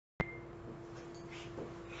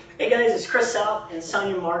Hey guys, it's Chris South and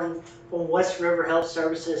Sonia Martin from West River Health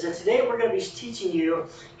Services, and today we're going to be teaching you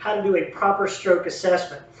how to do a proper stroke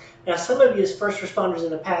assessment. Now, some of you as first responders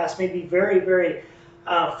in the past may be very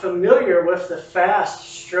familiar with the FAST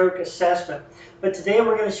stroke assessment, but today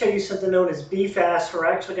we're going to show you something known as BEFAST. We're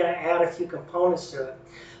actually going to add a few components to it.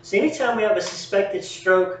 So anytime we have a suspected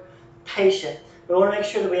stroke patient, we want to make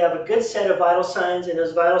sure that we have a good set of vital signs, and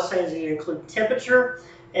those vital signs need to include temperature.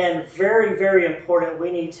 And very important, we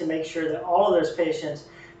need to make sure that all of those patients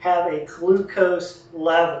have a glucose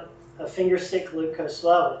level, a finger stick glucose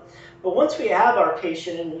level. But once we have our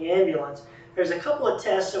patient in the ambulance, there's a couple of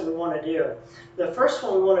tests that we want to do. The first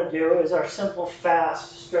one we want to do is our simple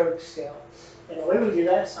FAST stroke scale. And the way we do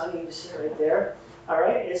that, so I'm going to sit right there, all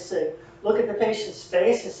right, is to look at the patient's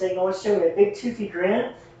face and say, I want to show me a big toothy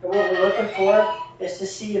grin. And what we're looking for is to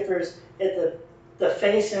see if there's, if the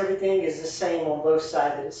face and everything is the same on both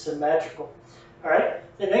sides, that it's symmetrical. All right.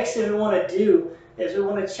 The next thing we want to do is we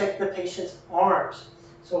want to check the patient's arms.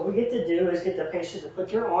 So what we get to do is get the patient to put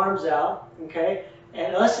their arms out, okay?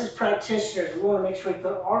 And us as practitioners, we want to make sure we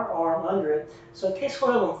put our arm under it, so in case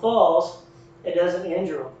one of them falls, it doesn't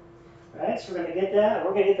injure them. All right. So we're going to get that.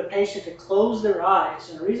 We're going to get the patient to close their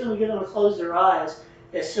eyes. And the reason we get them to close their eyes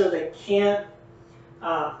is so they can't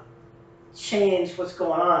change what's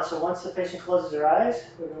going on. So once the patient closes their eyes,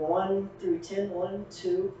 we go 1 through 10, 1,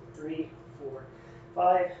 2, 3, 4,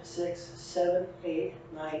 5, 6, 7, 8,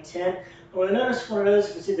 9, 10. And when we notice one of those,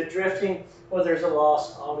 if it's either drifting or there's a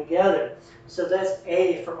loss altogether. So that's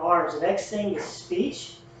A for arms. The next thing is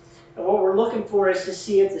speech. And what we're looking for is to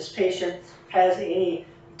see if this patient has any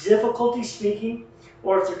difficulty speaking,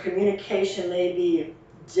 or if their communication may be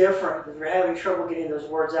different, if they're having trouble getting those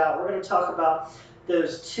words out. We're going to talk about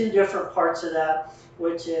those two different parts of that,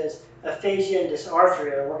 which is aphasia and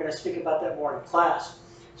dysarthria, and we're going to speak about that more in class.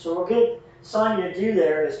 So what we're going to assign you to do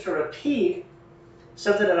there is to repeat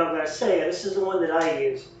something that I'm going to say. This is the one that I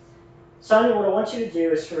use. Sonia, what I want you to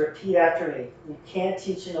do is to repeat after me. You can't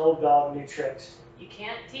teach an old dog new tricks. You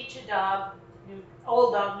can't teach a dog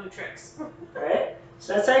old dog new tricks. All right?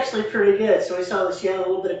 So that's actually pretty good. So we saw that she had a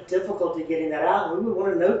little bit of difficulty getting that out, and we would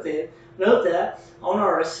want to note that on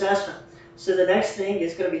our assessment. So the next thing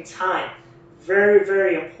is going to be time.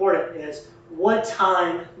 Very important is what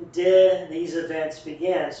time did these events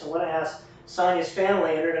begin? So when I asked Sonia's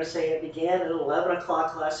family, and they're going to say it began at 11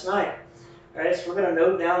 o'clock last night. All right, so we're going to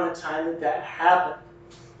note down the time that that happened.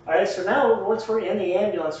 All right, so now once we're in the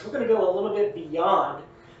ambulance, we're going to go a little bit beyond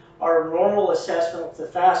our normal assessment with the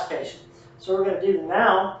FAST patient. So what we're going to do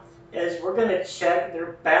now is we're going to check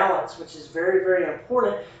their balance, which is very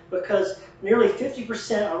important, because nearly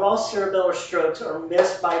 50% of all cerebellar strokes are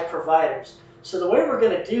missed by providers. So the way we're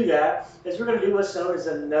going to do that is we're going to do what's known as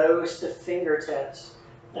a nose to finger test.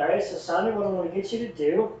 All right, so Sonia, what I want to get you to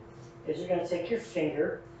do is you're going to take your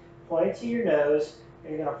finger, point it to your nose,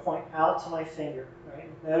 and you're going to point out to my finger, right?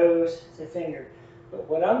 Nose to finger. But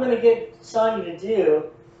what I'm going to get Sonia to do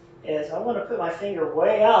is I'm going to put my finger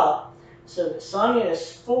way out so that Sonia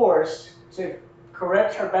is forced to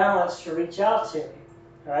correct her balance to reach out to me.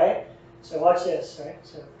 All right? So watch this. Right?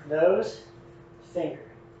 So nose, finger.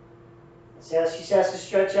 See how she has to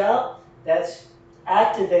stretch out? That's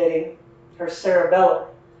activating her cerebellum,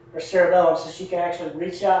 so she can actually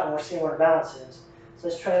reach out, and we're seeing where her balance is. So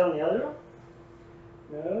let's try it on the other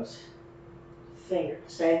one. Nose, finger.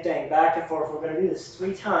 Same thing, back and forth. We're going to do this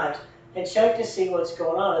 3 times and check to see what's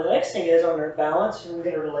going on. And the next thing is on her balance, we're going to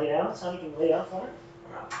get her to lay down. So you can lay down for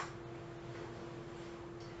her.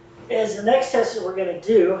 Is the next test that we're going to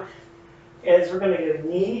do is we're going to go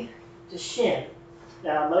knee to shin.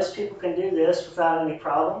 Now, most people can do this without any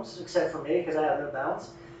problems, except for me, because I have no balance.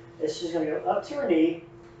 It's just going to go up to her knee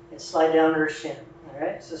and slide down to her shin. All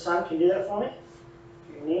right, so Sonia, can you do that for me?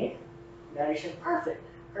 Your knee, down your shin. Perfect.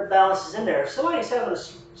 Her balance is in there. If somebody's having a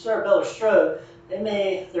cerebellar stroke,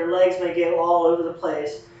 their legs may get all over the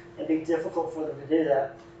place and be difficult for them to do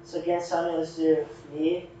that. So again, Sonia, let's do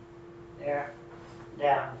knee, there,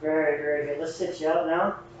 down. Very good. Let's sit you up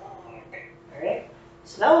now. All right.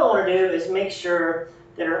 So now what I want to do is make sure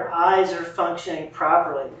that her eyes are functioning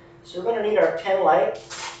properly. So we're going to need our pen light.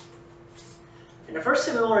 And the first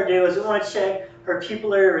thing we want to do is we want to check her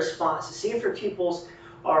pupillary response to see if her pupils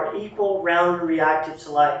are equal, round, and reactive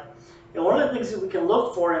to light. And one of the things that we can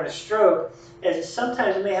look for in a stroke is that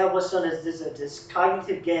sometimes we may have what's known as this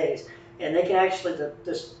cognitive gaze. And they can actually,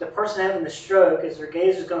 the person having the stroke, is their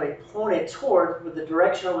gaze is going to be pointed toward with the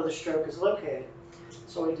direction of where the stroke is located.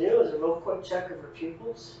 So what we do is a real quick check of her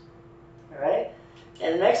pupils. All right?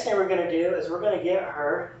 And the next thing we're going to do is we're going to get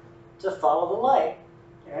her to follow the light.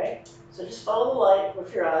 All right? So just follow the light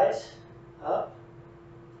with your eyes, up,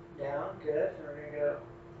 down, good. We're going to go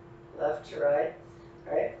left to right.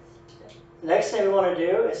 All right. The next thing we want to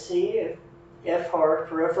do is see if her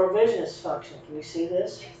peripheral vision is functioning. Can you see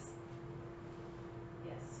this? Yes.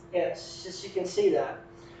 Yes. Yes, just so you can see that.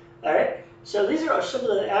 All right. So these are some of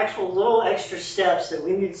the actual little extra steps that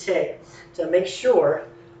we need to take to make sure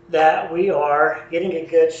that we are getting a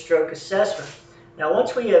good stroke assessment. Now,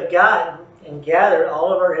 once we have gotten and gathered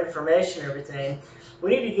all of our information and everything, we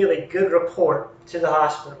need to give a good report to the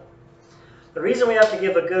hospital. The reason we have to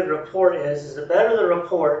give a good report is the better the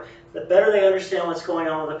report, the better they understand what's going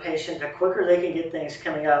on with the patient, the quicker they can get things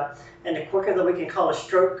coming up, and the quicker that we can call a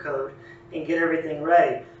stroke code and get everything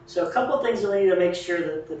ready. So a couple of things that we need to make sure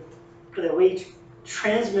that we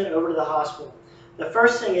transmit over to the hospital. The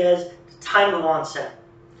first thing is the time of onset.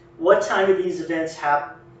 What time did these events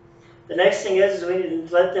happen? The next thing is we need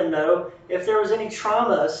to let them know if there was any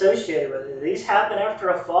trauma associated with it. These happen after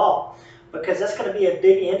a fall, because that's going to be a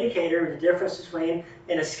big indicator of the difference between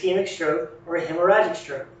an ischemic stroke or a hemorrhagic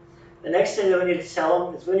stroke. The next thing that we need to tell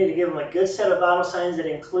them is we need to give them a good set of vital signs that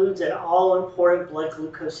includes an all-important blood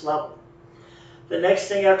glucose level. The next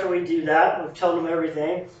thing after we do that, we've told them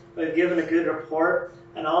everything, we've given a good report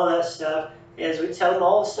and all that stuff, is we tell them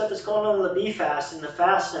all the stuff that's going on in the BEFAST and the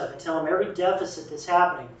FAST stuff and tell them every deficit that's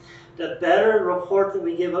happening. The better report that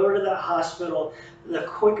we give over to that hospital, the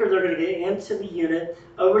quicker they're going to get into the unit,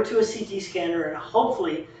 over to a CT scanner, and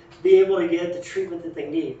hopefully be able to get the treatment that they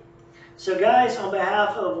need. So guys, on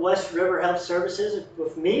behalf of West River Health Services,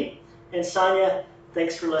 with me and Sonia,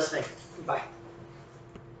 thanks for listening. Bye.